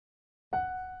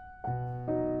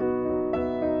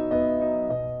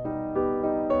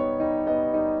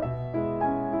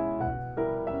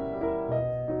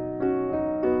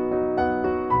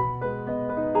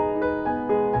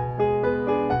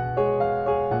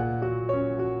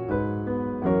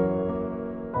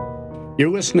You're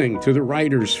listening to the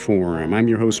Writers Forum. I'm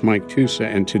your host, Mike Tusa,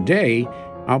 and today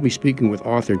I'll be speaking with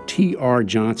author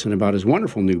T.R.Johnson about his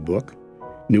wonderful new book,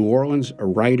 New Orleans, a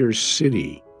Writer's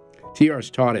City.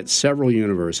 T.R.'s taught at several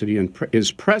universities and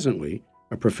is presently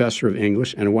a professor of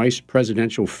English and a vice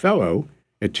presidential fellow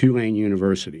at Tulane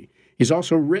University. He's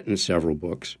also written several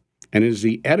books and is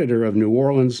the editor of New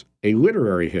Orleans, a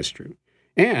Literary History.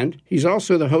 And he's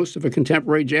also the host of a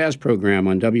contemporary jazz program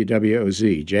on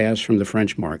WWOZ, Jazz from the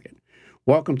French Market.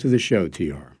 Welcome to the show,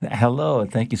 T.R. Hello.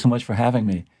 Thank you so much for having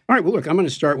me. All right. Well, look, I'm going to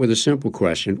start with a simple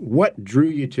question. What drew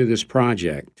you to this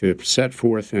project to set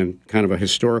forth in kind of a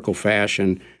historical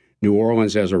fashion New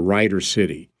Orleans as a writer's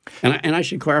city? And I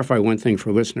should clarify one thing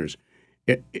for listeners.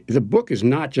 The book is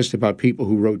not just about people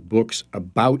who wrote books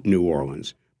about New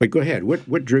Orleans. But go ahead.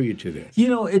 What drew you to this? You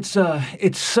know, it's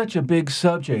such a big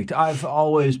subject. I've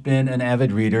always been an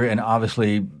avid reader, and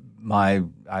obviously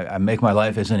I make my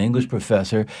life as an English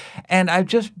professor, and I've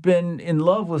just been in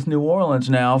love with New Orleans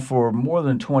now for more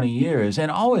than 20 years,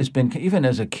 and always been, even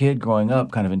as a kid growing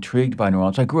up, kind of intrigued by New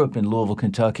Orleans. I grew up in Louisville,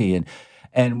 Kentucky,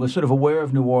 and was sort of aware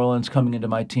of New Orleans coming into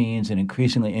my teens and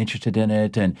increasingly interested in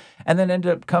it, and then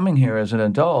ended up coming here as an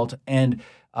adult, and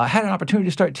had an opportunity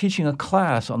to start teaching a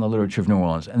class on the literature of New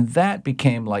Orleans, and that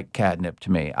became like catnip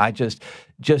to me. I just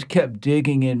kept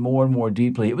digging in more and more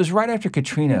deeply. It was right after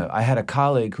Katrina. I had a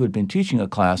colleague who had been teaching a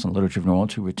class on literature of New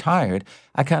Orleans who retired.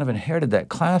 I kind of inherited that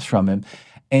class from him,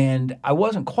 and I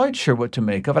wasn't quite sure what to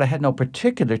make of it. I had no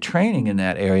particular training in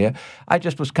that area. I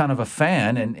just was kind of a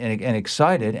fan and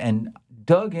excited and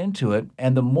dug into it,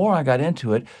 and the more I got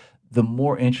into it, the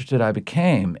more interested I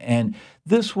became. And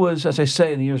this was, as I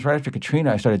say, in the years right after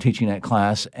Katrina, I started teaching that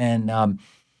class. And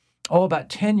about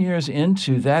 10 years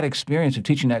into that experience of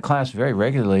teaching that class very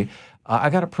regularly, I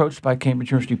got approached by Cambridge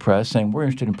University Press saying, we're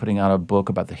interested in putting out a book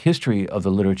about the history of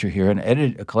the literature here and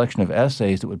edit a collection of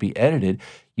essays that would be edited.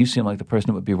 You seem like the person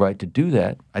that would be right to do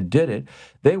that. I did it.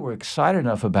 They were excited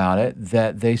enough about it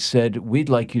that they said, we'd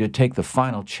like you to take the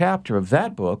final chapter of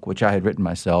that book, which I had written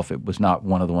myself. It was not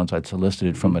one of the ones I'd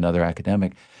solicited from another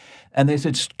academic. And they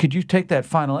said, could you take that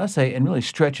final essay and really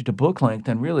stretch it to book length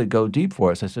and really go deep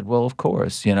for us? I said, well, of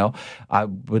course, I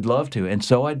would love to. And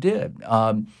so I did.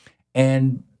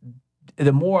 And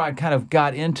the more I kind of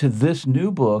got into this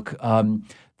new book,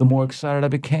 the more excited I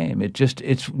became.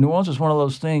 New Orleans is one of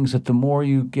those things that the more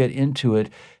you get into it,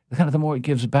 the more it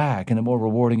gives back and the more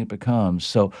rewarding it becomes.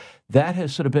 So that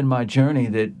has sort of been my journey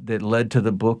that led to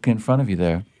the book in front of you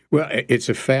there. Well, it's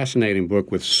a fascinating book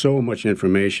with so much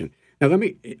information. Now,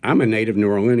 I'm a native New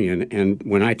Orleanian, and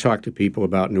when I talk to people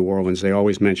about New Orleans, they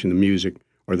always mention the music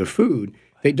or the food.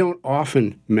 They don't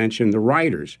often mention the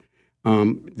writers.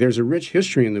 There's a rich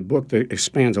history in the book that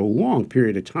spans a long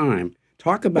period of time.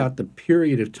 Talk about the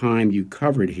period of time you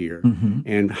covered here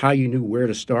and how you knew where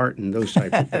to start and those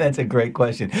types of things. That's a great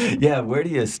question. Yeah, where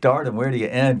do you start and where do you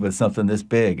end with something this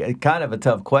big? It's kind of a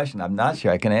tough question. I'm not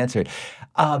sure I can answer it.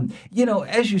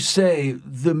 As you say,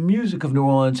 the music of New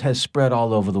Orleans has spread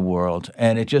all over the world,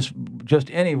 and it just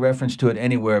any reference to it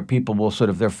anywhere, people will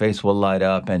their face will light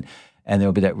up, and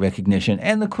there'll be that recognition.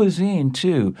 And the cuisine,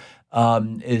 too.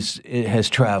 It has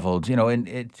traveled,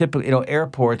 and typically,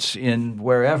 airports in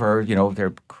wherever,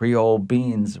 they're Creole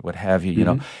beans, what have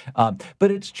you,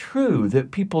 but it's true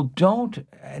that people don't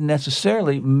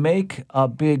necessarily make a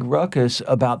big ruckus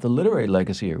about the literary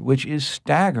legacy here, which is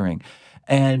staggering.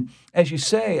 And as you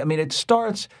say, it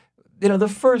starts, the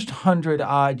first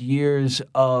 100-odd years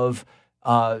of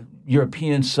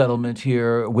European settlement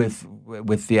here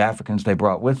with the Africans they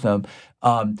brought with them.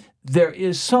 There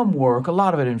is some work, a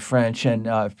lot of it in French and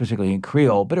particularly in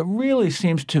Creole, but it really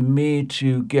seems to me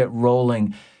to get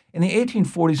rolling. In the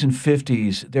 1840s and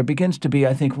 50s, there begins to be,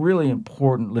 I think, really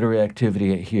important literary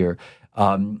activity here.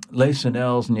 Les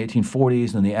Sennels in the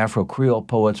 1840s and the Afro-Creole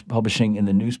poets publishing in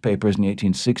the newspapers in the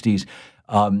 1860s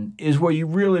is where you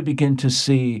really begin to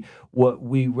see what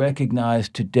we recognize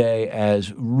today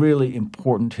as really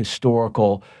important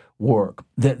historical work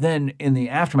that then in the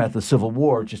aftermath of the Civil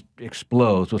War just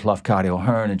explodes with Lafcadio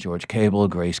Hearn and George Cable,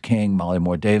 Grace King, Molly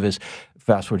Moore Davis.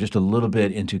 Fast forward just a little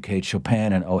bit into Kate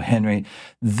Chopin and O. Henry.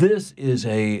 This is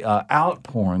a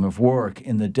outpouring of work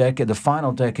in the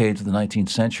final decades of the 19th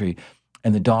century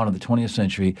and the dawn of the 20th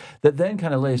century that then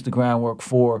kind of lays the groundwork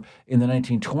for, in the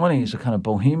 1920s, a kind of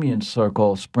bohemian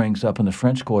circle springs up in the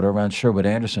French Quarter around Sherwood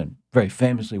Anderson. Very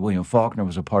famously, William Faulkner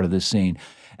was a part of this scene.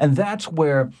 And that's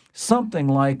where something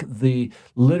like the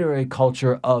literary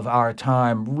culture of our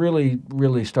time really,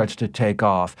 really starts to take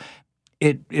off.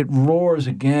 It roars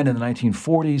again in the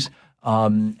 1940s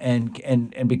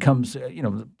and becomes,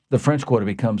 the French Quarter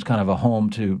becomes kind of a home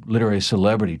to literary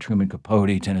celebrity, Truman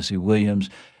Capote, Tennessee Williams,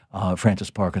 Francis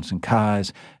Parkinson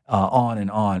Kai's, on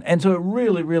and on. And so it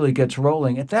really, really gets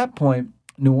rolling. At that point,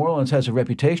 New Orleans has a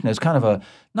reputation as kind of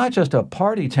not just a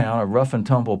party town, a rough and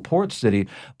tumble port city,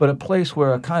 but a place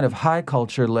where a kind of high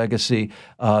culture legacy,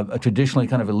 a traditionally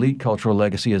kind of elite cultural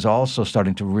legacy, is also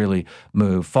starting to really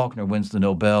move. Faulkner wins the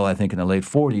Nobel, I think, in the late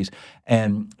 40s,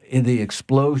 and in the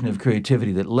explosion of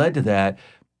creativity that led to that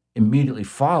immediately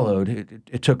followed.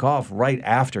 It took off right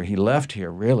after he left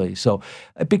here, really. So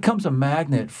it becomes a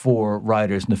magnet for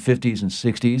writers in the 50s and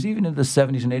 60s, even in the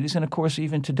 70s and 80s, and of course,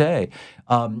 even today.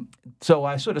 So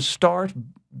I sort of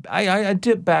I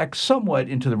dip back somewhat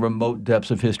into the remote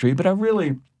depths of history, but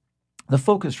the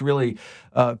focus really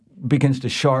begins to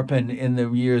sharpen in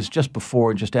the years just before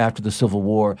and just after the Civil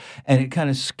War, and it kind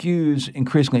of skews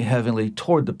increasingly heavily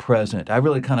toward the present. I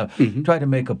really kind of try to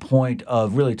make a point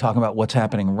of really talking about what's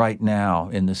happening right now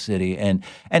in the city, and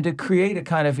to create a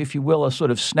kind of, if you will, a sort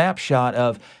of snapshot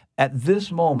of, at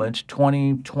this moment,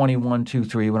 2021, 2,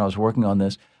 3, when I was working on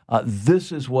this,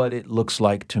 this is what it looks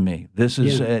like to me. This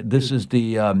is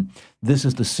the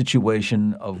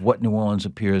situation of what New Orleans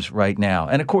appears right now.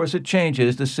 And of course, it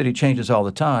changes. The city changes all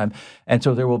the time, and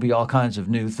so there will be all kinds of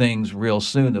new things real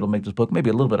soon that'll make this book maybe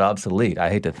a little bit obsolete. I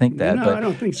hate to think that. No, but I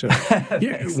don't think so.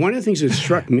 Yeah, one of the things that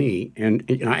struck me, and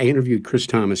I interviewed Chris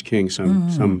Thomas King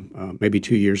some maybe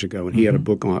 2 years ago, and he had a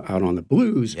book out on the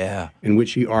blues, in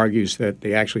which he argues that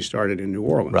they actually started in New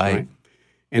Orleans, right?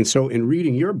 And so in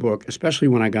reading your book, especially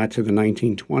when I got to the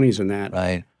 1920s and that,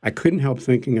 I couldn't help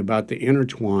thinking about the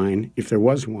intertwine, if there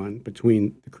was one,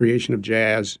 between the creation of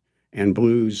jazz and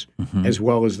blues as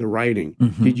well as the writing.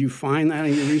 Did you find that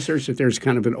in your research, that there's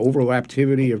kind of an overlap of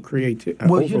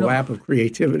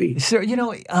creativity? Sir,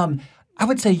 I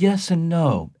would say yes and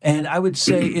no. And I would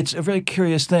say it's a very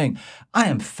curious thing. I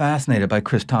am fascinated by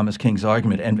Chris Thomas King's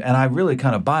argument, and I really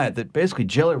kind of buy it, that basically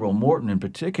Jelly Roll Morton in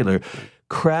particular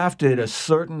crafted a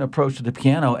certain approach to the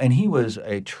piano, and he was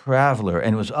a traveler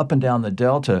and was up and down the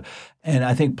Delta, and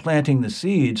I think planting the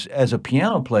seeds as a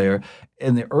piano player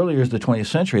in the early years of the 20th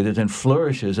century that then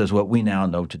flourishes as what we now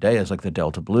know today as like the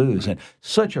Delta Blues, and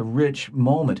such a rich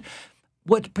moment.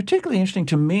 What's particularly interesting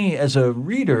to me as a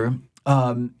reader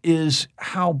is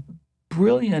how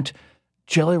brilliant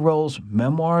Jelly Roll's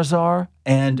memoirs are,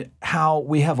 and how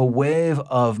we have a wave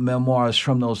of memoirs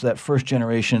from that first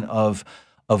generation of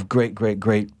great, great,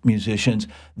 great musicians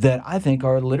that I think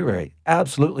are literary.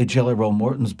 Absolutely, Jelly Roll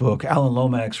Morton's book, Alan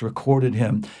Lomax recorded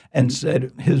him and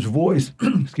said his voice,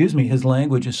 his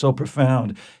language is so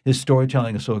profound, his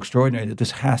storytelling is so extraordinary that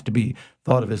this has to be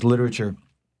thought of as literature.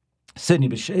 Sidney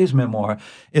Bechet's memoir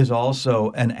is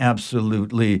also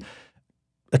a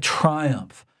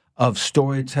triumph of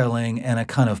storytelling and a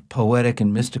kind of poetic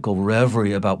and mystical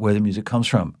reverie about where the music comes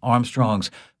from.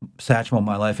 Armstrong's Satchmo,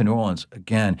 My Life in New Orleans,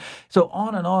 again. So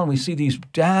on and on, we see these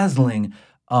dazzling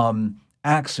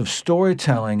acts of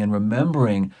storytelling and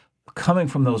remembering coming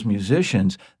from those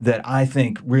musicians that I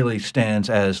think really stands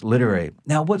as literary.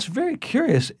 Now, what's very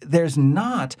curious, there's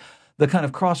not the kind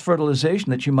of cross-fertilization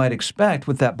that you might expect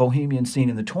with that bohemian scene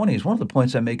in the 20s. One of the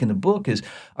points I make in the book is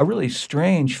a really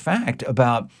strange fact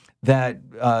about that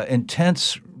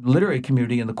intense literary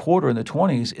community in the Quarter in the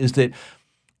 20s is that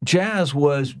jazz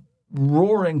was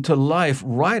roaring to life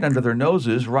right under their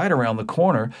noses, right around the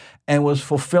corner, and was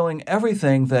fulfilling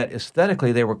everything that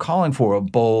aesthetically they were calling for, a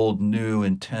bold, new,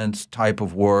 intense type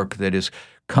of work that is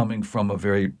coming from a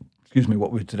very,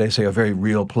 what we today say, a very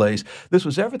real place. This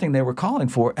was everything they were calling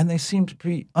for, and they seemed to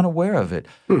be unaware of it.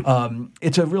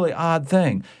 It's a really odd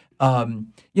thing.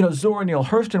 Zora Neale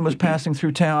Hurston was passing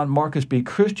through town. Marcus B.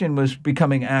 Christian was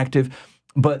becoming active,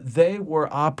 but they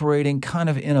were operating kind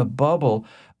of in a bubble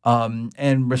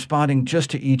and responding just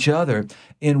to each other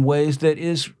in ways that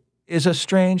is a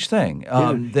strange thing.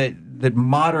 That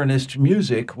modernist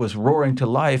music was roaring to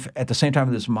life at the same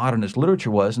time this modernist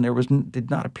literature was, and did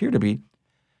not appear to be,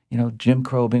 Jim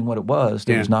Crow being what it was,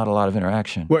 there was not a lot of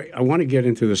interaction. Well, I want to get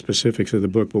into the specifics of the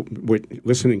book, but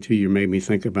listening to you made me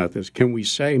think about this. Can we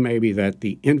say maybe that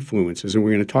the influences, and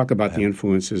we're going to talk about the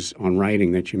influences on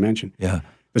writing that you mentioned,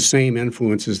 the same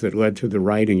influences that led to the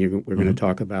writing we're going to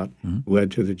talk about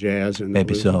led to the jazz and the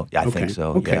blues? So. Yeah, I think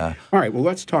so. Okay. Yeah. All right. Well,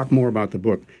 let's talk more about the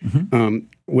book,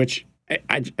 which,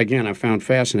 I found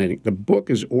fascinating. The book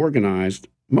is organized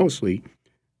mostly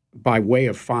by way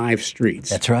of 5 streets.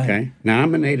 That's right. Okay? Now,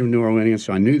 I'm a native New Orleanian,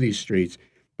 so I knew these streets.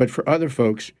 But for other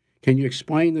folks, can you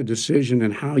explain the decision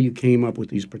and how you came up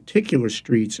with these particular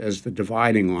streets as the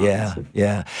dividing lines?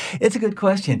 Yeah. It's a good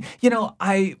question.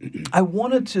 I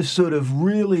wanted to sort of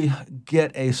really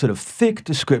get a sort of thick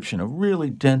description, a really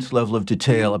dense level of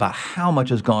detail about how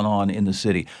much has gone on in the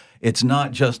city. It's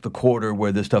not just the quarter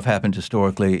where this stuff happened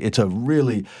historically. It's a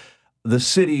really the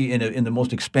city in the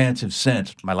most expansive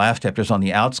sense. My last chapter is on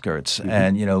the outskirts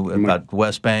and, about the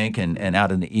West Bank and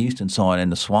out in the east and so on in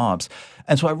the swamps.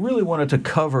 And so I really wanted to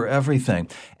cover everything.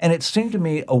 And it seemed to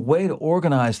me a way to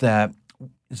organize that.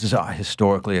 This is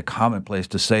historically a common place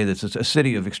to say this. It's a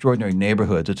city of extraordinary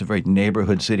neighborhoods. It's a very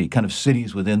neighborhood city, kind of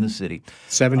cities within the city.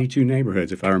 72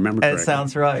 neighborhoods, if I remember correctly. That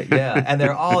sounds right, yeah. And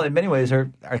they're all, in many ways,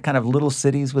 are kind of little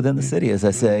cities within the city, as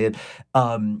I say.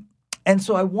 And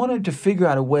so I wanted to figure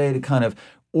out a way to kind of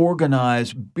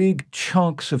organize big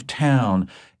chunks of town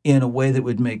in a way that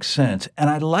would make sense. And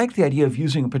I like the idea of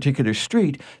using a particular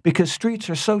street because streets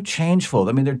are so changeful.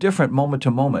 I mean, they're different moment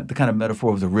to moment, the kind of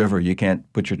metaphor of the river. You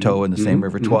can't put your toe in the same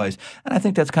river twice. And I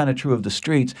think that's kind of true of the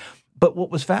streets. But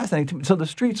what was fascinating to me, so the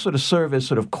streets sort of serve as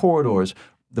sort of corridors.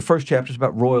 The first chapter is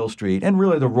about Royal Street, and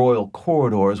really the Royal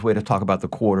Corridor is a way to talk about the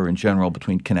quarter in general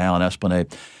between Canal and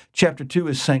Esplanade. Chapter 2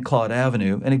 is St. Claude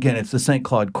Avenue, and again, it's the St.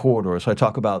 Claude Corridor. So I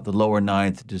talk about the Lower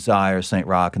Ninth, Desire, St.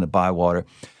 Roch, and the Bywater.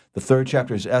 The third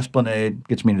chapter is Esplanade,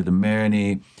 gets me into the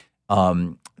Marigny,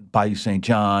 Bayou St.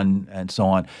 John, and so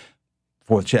on.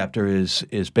 Fourth chapter is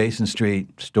Basin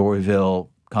Street, Storyville,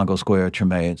 Congo Square,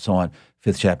 Treme, and so on.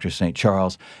 Fifth chapter is St.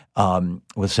 Charles,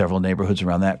 with several neighborhoods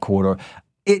around that corridor.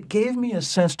 It gave me a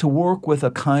sense to work with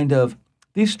a kind of,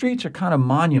 these streets are kind of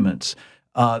monuments.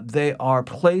 They are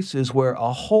places where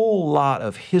a whole lot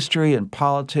of history and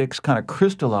politics kind of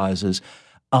crystallizes,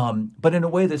 but in a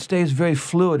way that stays very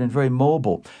fluid and very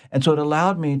mobile. And so it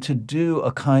allowed me to do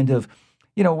a kind of,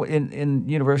 in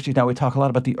universities now we talk a lot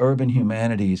about the urban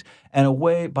humanities, and a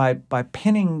way by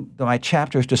pinning my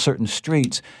chapters to certain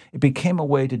streets, it became a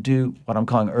way to do what I'm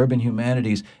calling urban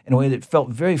humanities in a way that felt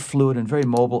very fluid and very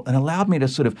mobile and allowed me to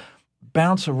sort of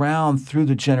bounce around through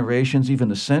the generations, even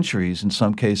the centuries in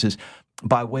some cases,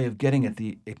 by way of getting at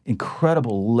the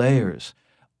incredible layers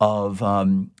of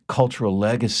cultural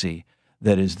legacy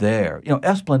that is there.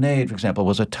 Esplanade, for example,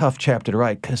 was a tough chapter to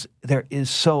write because there is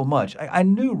so much. I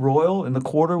knew Royal in the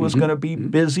quarter was going to be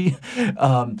busy,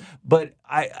 but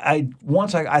I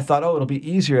thought, it'll be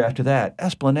easier after that.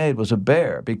 Esplanade was a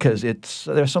bear because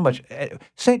there's so much.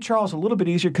 St. Charles a little bit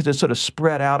easier because it's sort of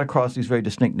spread out across these very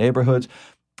distinct neighborhoods.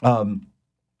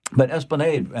 But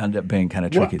Esplanade ended up being kind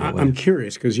of tricky that way. I'm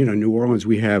curious because, New Orleans,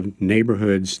 we have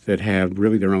neighborhoods that have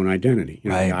really their own identity.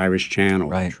 Right. The Irish Channel,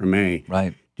 Treme.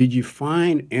 Right. Did you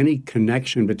find any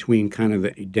connection between kind of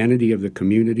the identity of the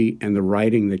community and the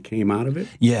writing that came out of it?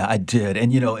 Yeah, I did.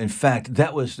 And, in fact,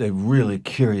 that was a really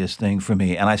curious thing for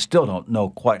me. And I still don't know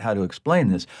quite how to explain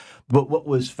this. But what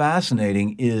was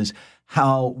fascinating is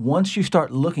how once you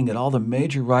start looking at all the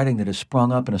major writing that has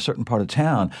sprung up in a certain part of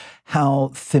town,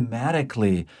 how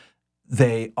thematically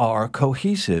they are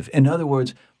cohesive. In other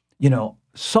words,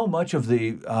 so much of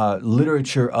the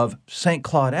literature of St.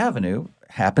 Claude Avenue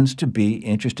happens to be,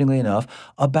 interestingly enough,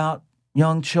 about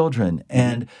young children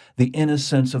and the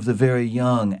innocence of the very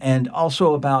young, and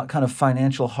also about kind of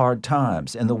financial hard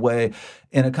times and the way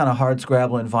in a kind of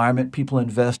hardscrabble environment people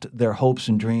invest their hopes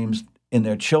and dreams in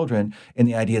their children, in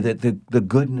the idea that the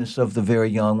goodness of the very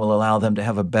young will allow them to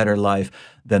have a better life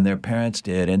than their parents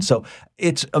did. And so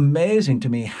it's amazing to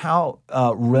me how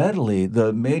readily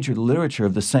the major literature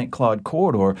of the St. Claude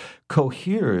Corridor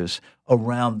coheres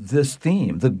around this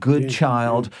theme, the good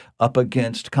child up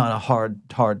against kind of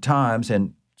hard times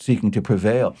and seeking to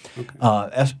prevail. Okay.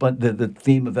 The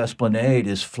theme of Esplanade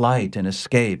is flight and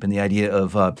escape, and the idea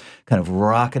of kind of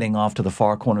rocketing off to the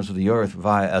far corners of the earth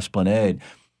via Esplanade.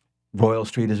 Royal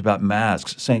Street is about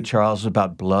masks. St. Charles is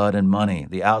about blood and money.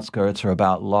 The outskirts are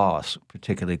about loss,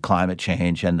 particularly climate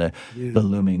change and the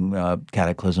looming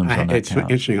cataclysms on that It's town.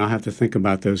 interesting. I'll have to think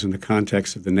about those in the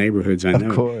context of the neighborhoods I know.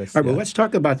 Of course. All right, well, let's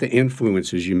talk about the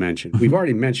influences you mentioned. We've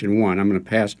already mentioned one. I'm going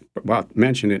to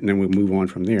mention it, and then we'll move on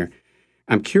from there.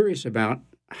 I'm curious about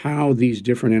how these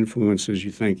different influences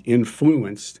you think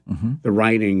influenced the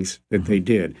writings that they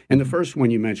did. And the first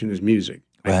one you mentioned is music.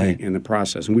 I think, in the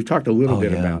process. And we've talked a little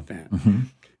bit about that.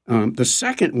 The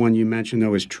second one you mentioned,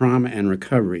 though, is trauma and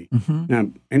recovery. Now,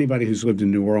 anybody who's lived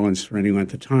in New Orleans for any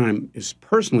length of time is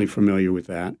personally familiar with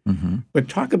that. But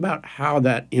talk about how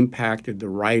that impacted the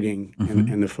writing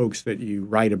and the folks that you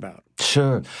write about.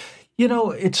 Sure.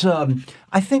 It's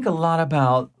I think a lot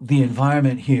about the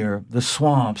environment here, the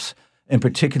swamps, in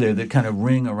particular, that kind of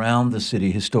ring around the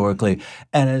city historically,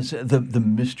 and as the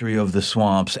mystery of the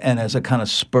swamps, and as a kind of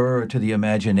spur to the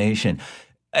imagination.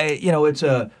 It's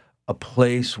a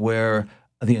place where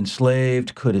the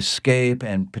enslaved could escape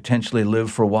and potentially live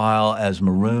for a while as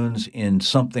maroons in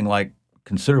something like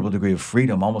considerable degree of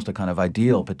freedom, almost a kind of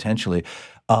ideal potentially.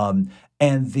 And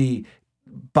the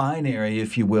binary,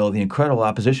 if you will, the incredible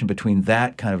opposition between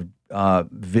that kind of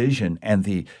vision and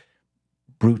the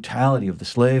brutality of the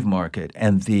slave market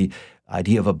and the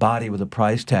idea of a body with a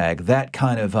price tag, that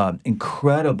kind of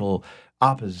incredible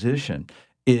opposition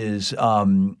is a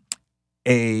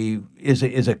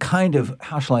kind of,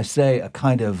 how shall I say, a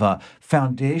kind of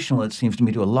foundational, it seems to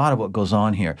me, to a lot of what goes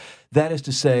on here. That is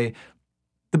to say,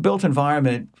 the built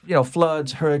environment,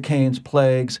 floods, hurricanes,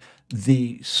 plagues,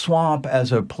 the swamp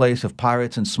as a place of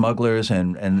pirates and smugglers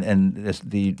and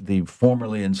the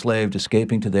formerly enslaved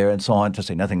escaping to there and so on, to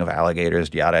say nothing of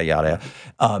alligators, yada, yada.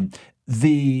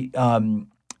 The kind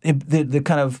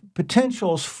of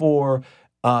potentials for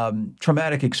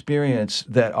traumatic experience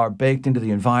that are baked into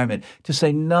the environment, to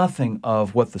say nothing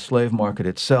of what the slave market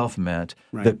itself meant,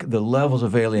 right. the levels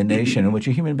of alienation in which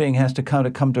a human being has to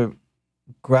come to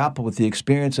grapple with the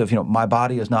experience of, my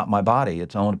body is not my body.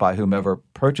 It's owned by whomever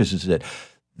purchases it.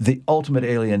 The ultimate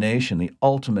alienation, the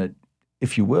ultimate,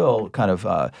 if you will, kind of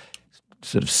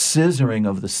sort of scissoring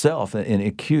of the self in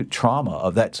acute trauma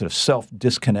of that sort of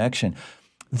self-disconnection.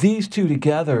 These two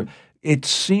together, it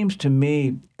seems to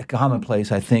me a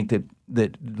commonplace, I think, that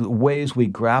the ways we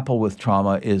grapple with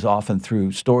trauma is often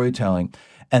through storytelling,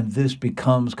 and this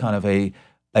becomes kind of a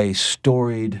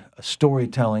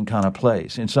storytelling kind of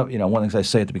place. And so, one of the things I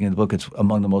say at the beginning of the book, it's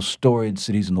among the most storied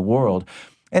cities in the world.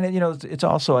 And, it's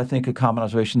also, I think, a common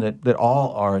observation that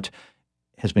all art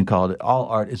has been called, all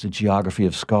art is a geography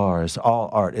of scars. All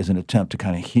art is an attempt to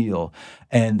kind of heal.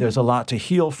 And there's a lot to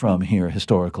heal from here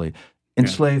historically.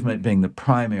 Enslavement being the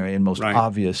primary and most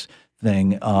obvious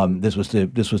thing. This was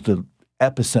the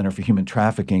epicenter for human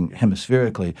trafficking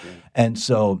hemispherically. And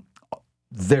so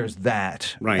there's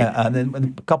that. Right. And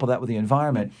then couple that with the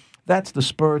environment, that's the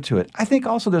spur to it. I think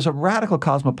also there's a radical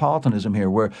cosmopolitanism here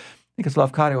where I think it's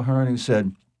Lafcadio O'Hearn who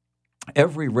said,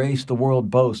 every race the world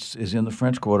boasts is in the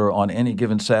French Quarter on any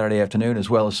given Saturday afternoon,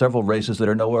 as well as several races that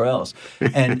are nowhere else.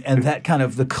 And that kind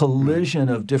of the collision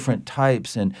of different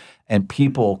types and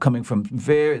people coming from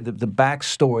the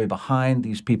backstory behind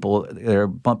these people that are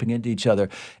bumping into each other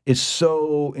is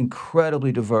so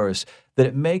incredibly diverse that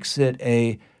it makes it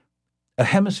a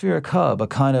hemispheric hub, a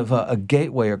kind of a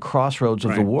gateway or crossroads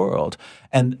of the world.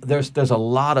 And there's a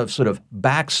lot of sort of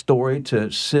backstory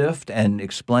to sift and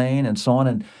explain and so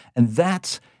on. And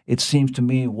that's, it seems to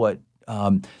me, what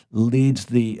leads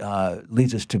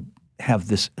us to have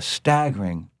this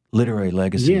staggering literary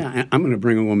legacy. Yeah, I'm going to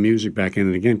bring a little music back in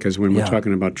it again, because when we're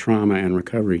talking about trauma and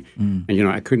recovery, and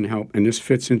I couldn't help, and this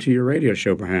fits into your radio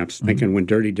show perhaps, thinking when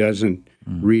Dirty Dozen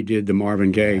redid the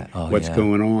Marvin Gaye, What's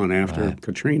Going On after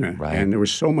Katrina, and there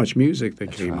was so much music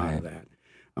that came out of that.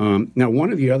 Now,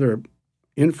 one of the other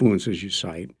influences you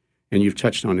cite, and you've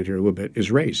touched on it here a little bit,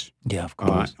 is race. Yeah, of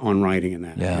course. On writing and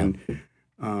that. Yeah.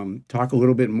 And talk a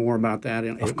little bit more about that.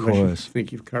 Of course. I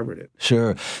think you've covered it.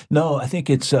 Sure. No, I think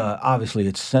it's obviously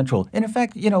it's central. And in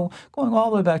fact, going all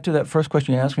the way back to that first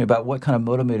question you asked me about what kind of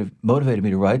motivated me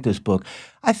to write this book,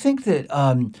 I think that,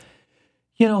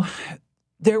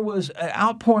 there was an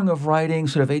outpouring of writing,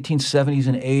 sort of 1870s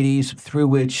and 80s, through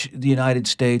which the United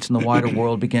States and the wider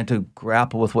world began to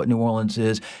grapple with what New Orleans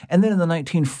is. And then in the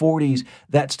 1940s,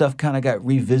 that stuff kind of got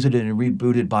revisited and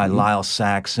rebooted by Lyle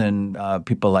Saxon,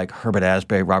 people like Herbert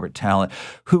Asbury, Robert Tallant,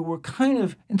 who were kind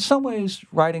of, in some ways,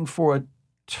 writing for a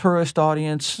tourist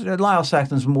audience. Lyle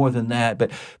Saxon's more than that,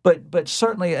 but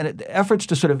certainly efforts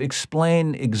to sort of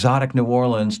explain exotic New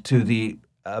Orleans to the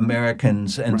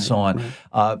Americans and so on.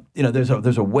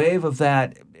 There's a wave of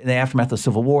that in the aftermath of the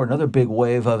Civil War, another big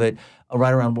wave of it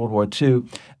right around World War II.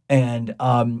 And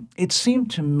it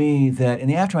seemed to me that in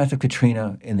the aftermath of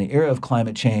Katrina, in the era of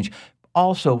climate change,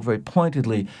 also very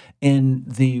pointedly in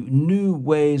the new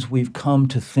ways we've come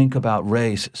to think about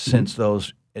race since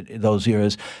those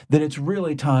eras, that it's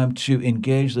really time to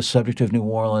engage the subject of New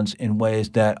Orleans in ways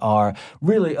that are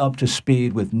really up to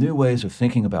speed with new ways of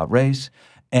thinking about race,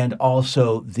 and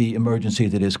also the emergency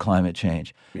that is climate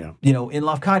change. Yeah. In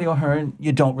Lafcadio O'Hearn,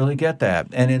 you don't really get that.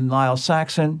 And in Lyle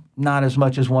Saxon, not as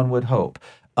much as one would hope.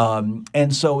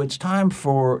 And so it's time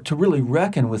to really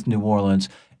reckon with New Orleans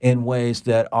in ways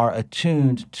that are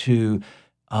attuned to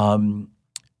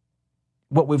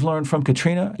what we've learned from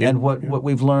Katrina and what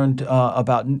we've learned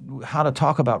about how to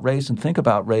talk about race and think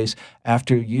about race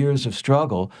after years of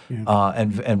struggle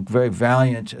and very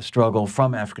valiant struggle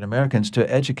from African Americans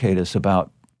to educate us about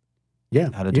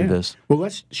how to do this. Well,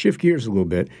 let's shift gears a little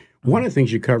bit. One of the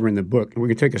things you cover in the book, and we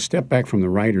can take a step back from the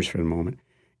writers for a moment,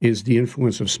 is the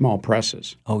influence of small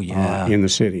presses in the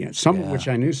city. Some of which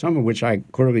I knew, some of which I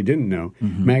clearly didn't know.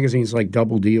 Magazines like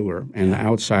Double Dealer and The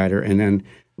Outsider, and then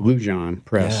Lujan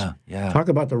Press. Yeah, yeah. Talk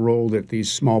about the role that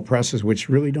these small presses, which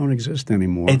really don't exist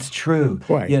anymore. It's true.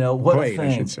 Played, What a thing.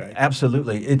 I should say.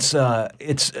 Absolutely. It's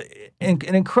an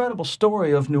incredible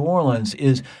story of New Orleans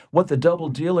is what the double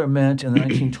dealer meant in the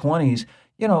 1920s.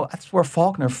 That's where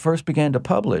Faulkner first began to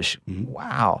publish. Mm-hmm.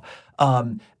 Wow.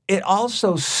 It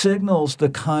also signals the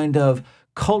kind of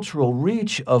cultural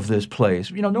reach of this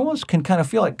place. New Orleans can kind of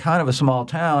feel like kind of a small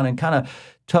town and kind of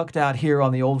tucked out here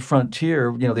on the old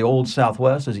frontier, the old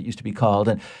Southwest, as it used to be called.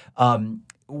 And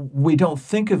we don't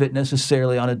think of it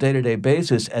necessarily on a day-to-day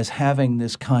basis as having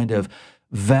this kind of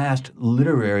vast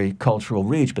literary cultural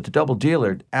reach, but the double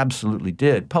dealer absolutely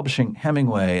did, publishing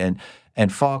Hemingway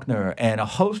and Faulkner and a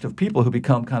host of people who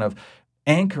become kind of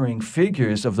anchoring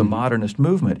figures of the modernist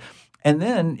movement. And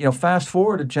then, fast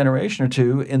forward a generation or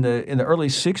two, in the early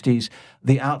 60s,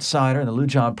 The Outsider and the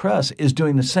Lujan Press is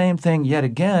doing the same thing yet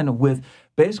again with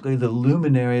basically the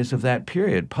luminaries of that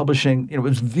period, publishing, it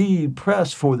was the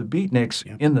press for the beatniks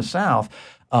in the South,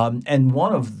 and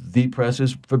one of the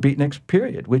presses for beatniks,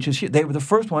 period, which is, they were the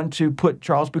first one to put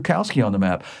Charles Bukowski on the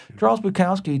map. Charles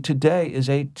Bukowski today is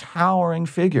a towering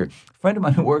figure. A friend of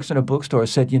mine who works in a bookstore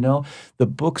said, the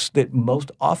books that most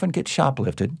often get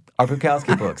shoplifted are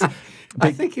Bukowski books.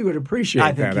 I think he would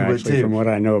appreciate that, actually, from what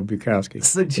I know of Bukowski.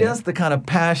 So just the kind of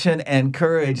passion and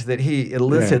courage that he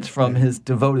elicits from his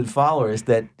devoted followers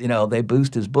that, they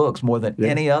boost his books more than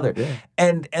any other. Yeah.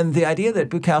 And the idea that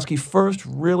Bukowski first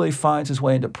really finds his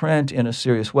way into print in a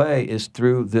serious way is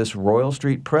through this Royal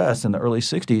Street Press in the early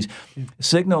 60s,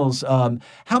 signals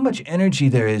how much energy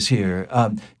there is here.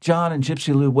 John and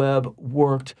Gypsy Lou Webb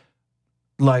worked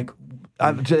like...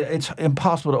 it's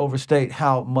impossible to overstate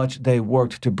how much they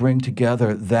worked to bring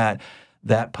together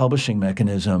that publishing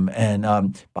mechanism. And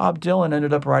Bob Dylan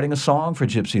ended up writing a song for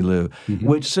Gypsy Lou,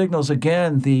 which signals,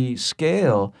 again, the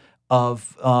scale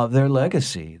of their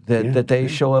legacy, that they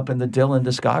show up in the Dylan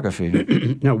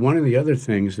discography. Now, one of the other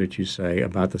things that you say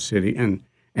about the city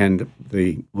and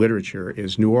the literature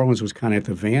is New Orleans was kind of at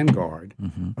the vanguard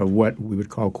of what we would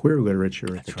call queer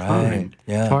literature at the time.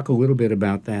 Yeah. Talk a little bit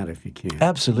about that, if you can.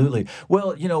 Absolutely.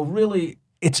 Well, really,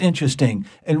 it's interesting.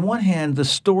 On one hand, the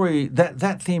story,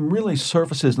 that theme really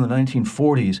surfaces in the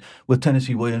 1940s with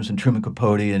Tennessee Williams and Truman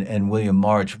Capote and William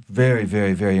March, very,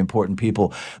 very, very important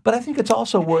people. But I think it's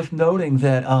also worth noting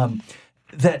that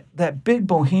that big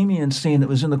bohemian scene that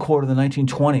was in the quarter of the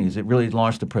 1920s, it really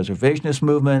launched the preservationist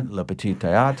movement, Le Petit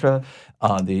Théâtre,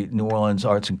 the New Orleans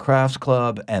Arts and Crafts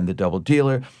Club, and the Double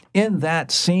Dealer. In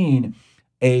that scene,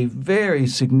 a very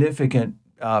significant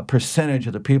percentage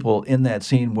of the people in that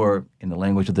scene were, in the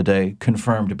language of the day,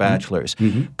 confirmed bachelors,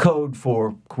 code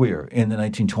for queer in the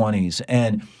 1920s.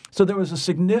 And so there was a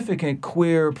significant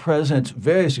queer presence,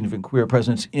 very significant queer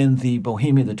presence in the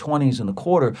Bohemia of the 20s and the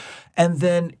quarter. And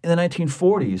then in the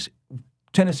 1940s,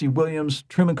 Tennessee Williams,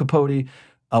 Truman Capote,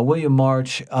 William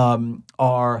March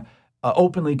are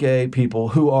openly gay people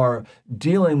who are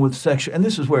dealing with sexual, and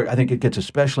this is where I think it gets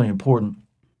especially important.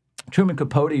 Truman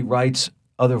Capote writes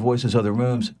Other Voices, Other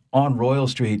Rooms on Royal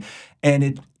Street, and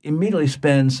it immediately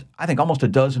spends, I think, almost a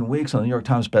dozen weeks on the New York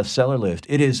Times bestseller list.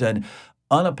 It is an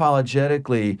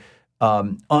unapologetically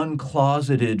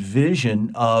uncloseted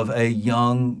vision of a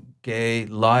young gay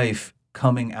life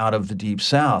coming out of the Deep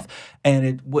South,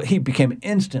 and he became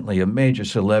instantly a major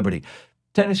celebrity.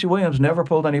 Tennessee Williams never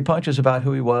pulled any punches about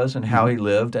who he was and how he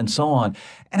lived and so on.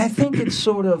 And I think it's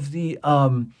sort of the,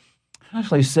 how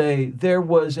shall I say, there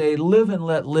was a live and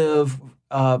let live,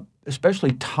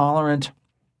 especially tolerant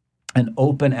and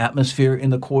open atmosphere in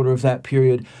the quarter of that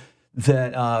period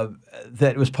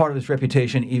that was part of his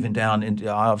reputation even down into,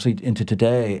 obviously, into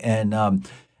today.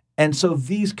 And so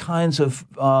these kinds of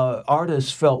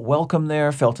artists felt welcome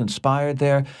there, felt inspired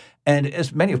there. And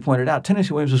as many have pointed out,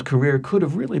 Tennessee Williams' career could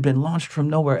have really been launched from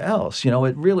nowhere else. He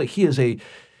is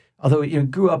although he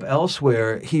grew up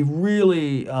elsewhere, he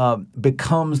really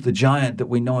becomes the giant that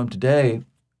we know him today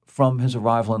from his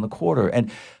arrival in the quarter.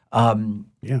 And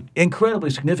incredibly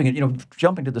significant.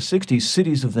 Jumping to the 60s,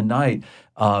 Cities of the Night,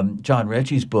 John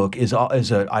Rechy's book, is an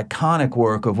iconic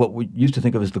work of what we used to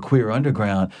think of as the queer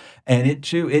underground. And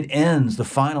it ends, the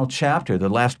final chapter, the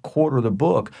last quarter of the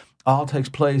book, all takes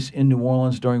place in New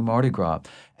Orleans during Mardi Gras.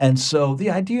 And so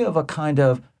the idea of a kind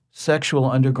of sexual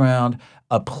underground,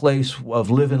 a place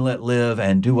of live and let live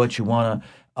and do what you want to,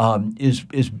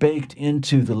 is baked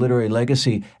into the literary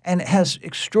legacy and has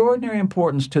extraordinary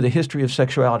importance to the history of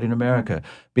sexuality in America,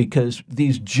 because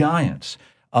these giants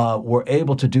were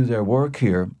able to do their work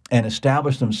here and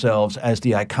establish themselves as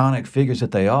the iconic figures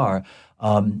that they are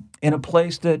in a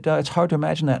place that it's hard to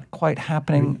imagine that quite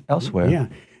happening elsewhere. Yeah.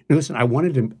 Now, listen, I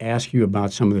wanted to ask you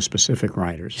about some of the specific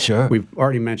writers. Sure. We've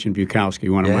already mentioned Bukowski,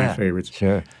 one of my favorites.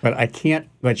 Sure. But I can't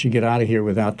let you get out of here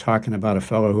without talking about a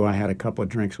fellow who I had a couple of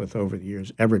drinks with over the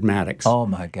years, Everett Maddox. Oh,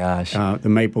 my gosh. The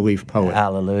Maple Leaf poet.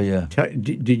 Hallelujah.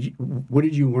 What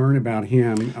did you learn about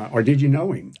him, or did you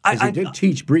know him? Because he did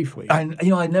teach briefly. I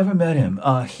never met him.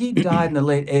 He died in the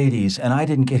late 80s, and I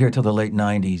didn't get here till the late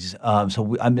 90s,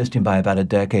 so I missed him by about a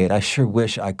decade. I sure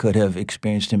wish I could have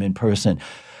experienced him in person.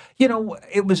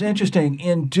 It was interesting.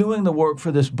 In doing the work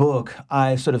for this book,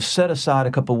 I sort of set aside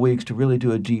a couple of weeks to really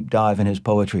do a deep dive in his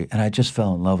poetry, and I just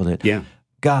fell in love with it. Yeah.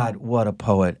 God, what a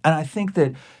poet. And I think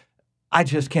that I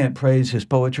just can't praise his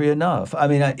poetry enough. I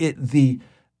mean,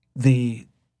 the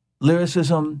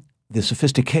lyricism, the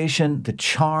sophistication, the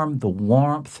charm, the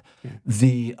warmth,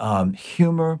 the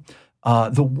humor,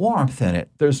 the warmth in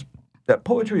it. That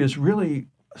poetry is really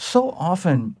so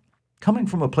often coming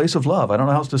from a place of love. I don't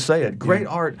know how else to say it. Great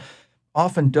art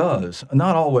often does.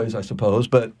 Not always, I suppose,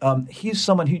 but he's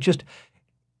someone who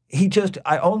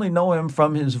I only know him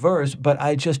from his verse, but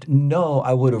I just know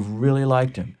I would have really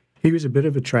liked him. He was a bit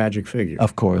of a tragic figure.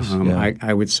 Of course.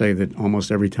 I would say that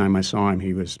almost every time I saw him,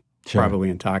 he was probably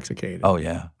intoxicated. Oh,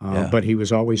 yeah. But he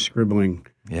was always scribbling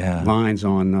lines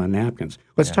on napkins.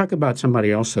 Let's talk about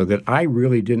somebody else, though, that I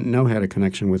really didn't know had a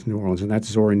connection with New Orleans, and that's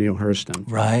Zora Neale Hurston.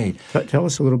 Right. Tell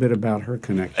us a little bit about her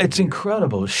connection. It's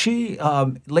incredible. She,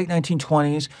 late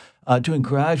 1920s, doing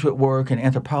graduate work in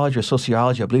anthropology or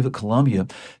sociology, I believe at Columbia,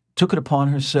 took it upon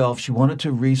herself. She wanted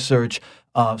to research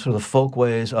sort of the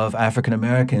folkways of African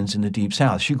Americans in the Deep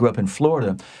South. She grew up in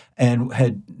Florida and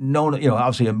had known,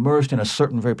 obviously immersed in a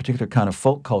certain very particular kind of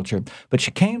folk culture. But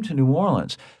she came to New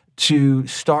Orleans to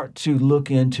start to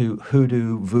look into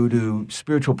hoodoo, voodoo,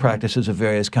 spiritual practices of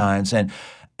various kinds. And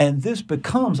this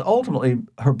becomes ultimately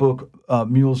her book,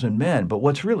 Mules and Men. But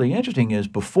what's really interesting is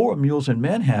before Mules and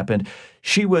Men happened,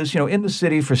 she was, in the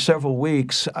city for several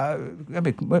weeks,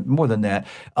 more than that,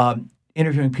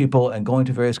 interviewing people and going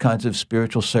to various kinds of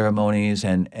spiritual ceremonies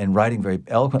and writing very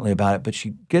eloquently about it. But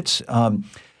she gets,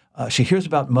 she hears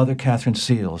about Mother Catherine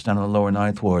Seals down in the lower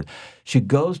Ninth Ward. She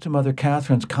goes to Mother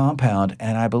Catherine's compound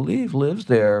and I believe lives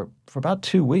there for about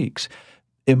 2 weeks,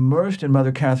 immersed in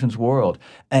Mother Catherine's world,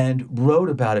 and wrote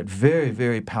about it very,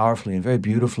 very powerfully and very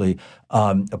beautifully,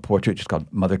 a portrait just called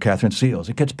Mother Catherine Seals.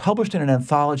 It gets published in an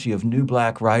anthology of New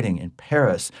Black writing in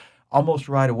Paris almost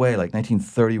right away, like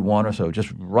 1931 or so,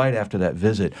 just right after that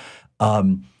visit.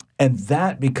 And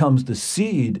that becomes the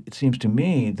seed, it seems to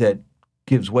me, that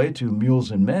gives way to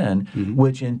Mules and Men,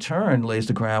 which in turn lays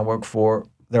the groundwork for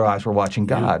Their Eyes Were Watching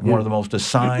God, one of the most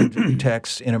assigned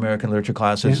texts in American literature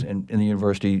classes in the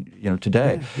university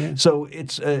today. So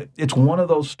it's one of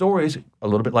those stories, a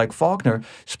little bit like Faulkner,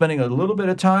 spending a little bit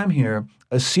of time here,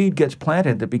 a seed gets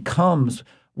planted that becomes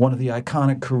one of the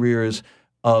iconic careers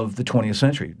of the 20th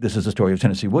century. This is the story of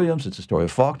Tennessee Williams. It's a story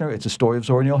of Faulkner. It's a story of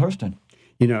Zora Neale Hurston.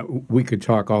 We could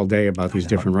talk all day about these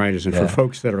different writers, and for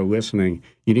folks that are listening,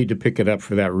 you need to pick it up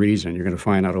for that reason. You're going to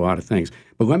find out a lot of things.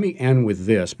 But let me end with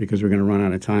this, because we're going to run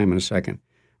out of time in a second.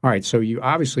 All right, so you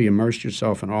obviously immersed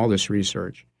yourself in all this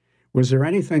research. Was there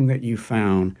anything that you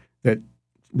found that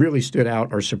really stood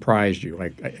out or surprised you,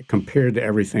 like compared to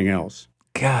everything else?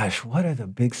 Gosh, what are the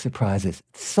big surprises?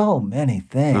 So many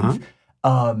things.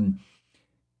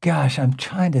 Gosh, I'm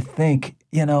trying to think,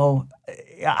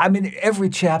 every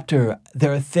chapter,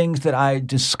 there are things that I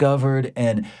discovered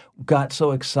and got so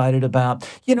excited about.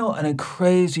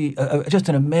 Just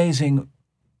an amazing,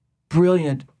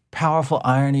 brilliant, powerful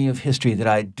irony of history that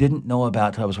I didn't know about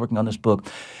until I was working on this book.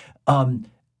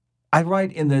 I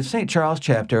write in the St. Charles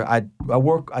chapter, I'd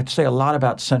say a lot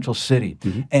about Central City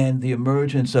and the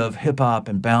emergence of hip-hop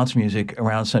and bounce music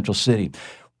around Central City.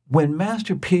 When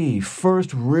Master P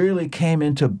first really came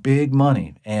into big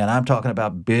money, and I'm talking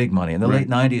about big money, in the late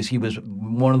 90s, he was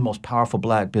one of the most powerful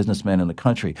black businessmen in the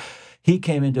country. He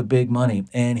came into big money,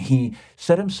 and he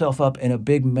set himself up in a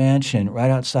big mansion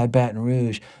right outside Baton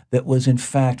Rouge that was, in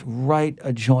fact, right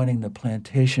adjoining the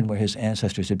plantation where his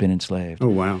ancestors had been enslaved. Oh,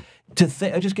 wow.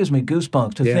 It just gives me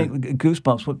goosebumps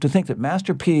to think that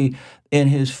Master P, in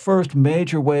his first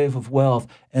major wave of wealth,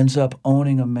 ends up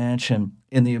owning a mansion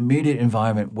in the immediate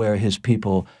environment where his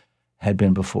people had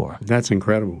been before. That's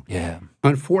incredible. Yeah.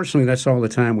 Unfortunately, that's all the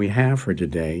time we have for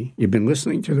today. You've been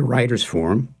listening to the Writers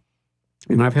Forum,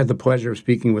 and I've had the pleasure of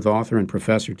speaking with author and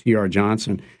professor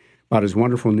T.R.Johnson about his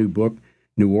wonderful new book,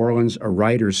 New Orleans, A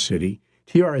Writer's City.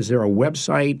 TR, is there a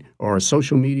website or a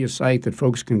social media site that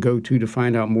folks can go to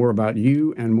find out more about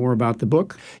you and more about the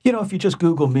book? If you just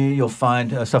Google me, you'll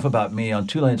find stuff about me on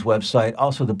Tulane's website.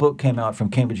 Also, the book came out from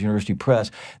Cambridge University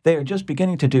Press. They are just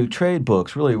beginning to do trade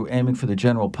books, really aiming for the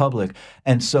general public.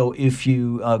 And so if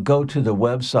you go to the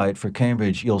website for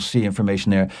Cambridge, you'll see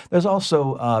information there. There's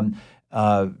also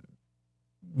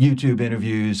YouTube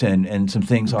interviews and some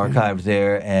things archived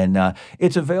there. And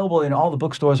it's available in all the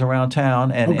bookstores around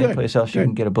town and any place else you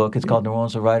can get a book. It's called New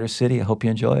Orleans, a Writer's City. I hope you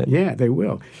enjoy it. Yeah, they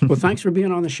will. Well, thanks for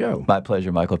being on the show. My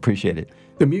pleasure, Michael. Appreciate it.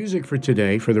 The music for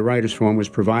today for the Writers Forum was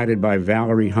provided by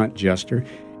Valerie Hunt Jester,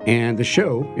 and the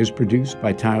show is produced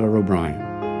by Tyler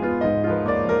O'Brien.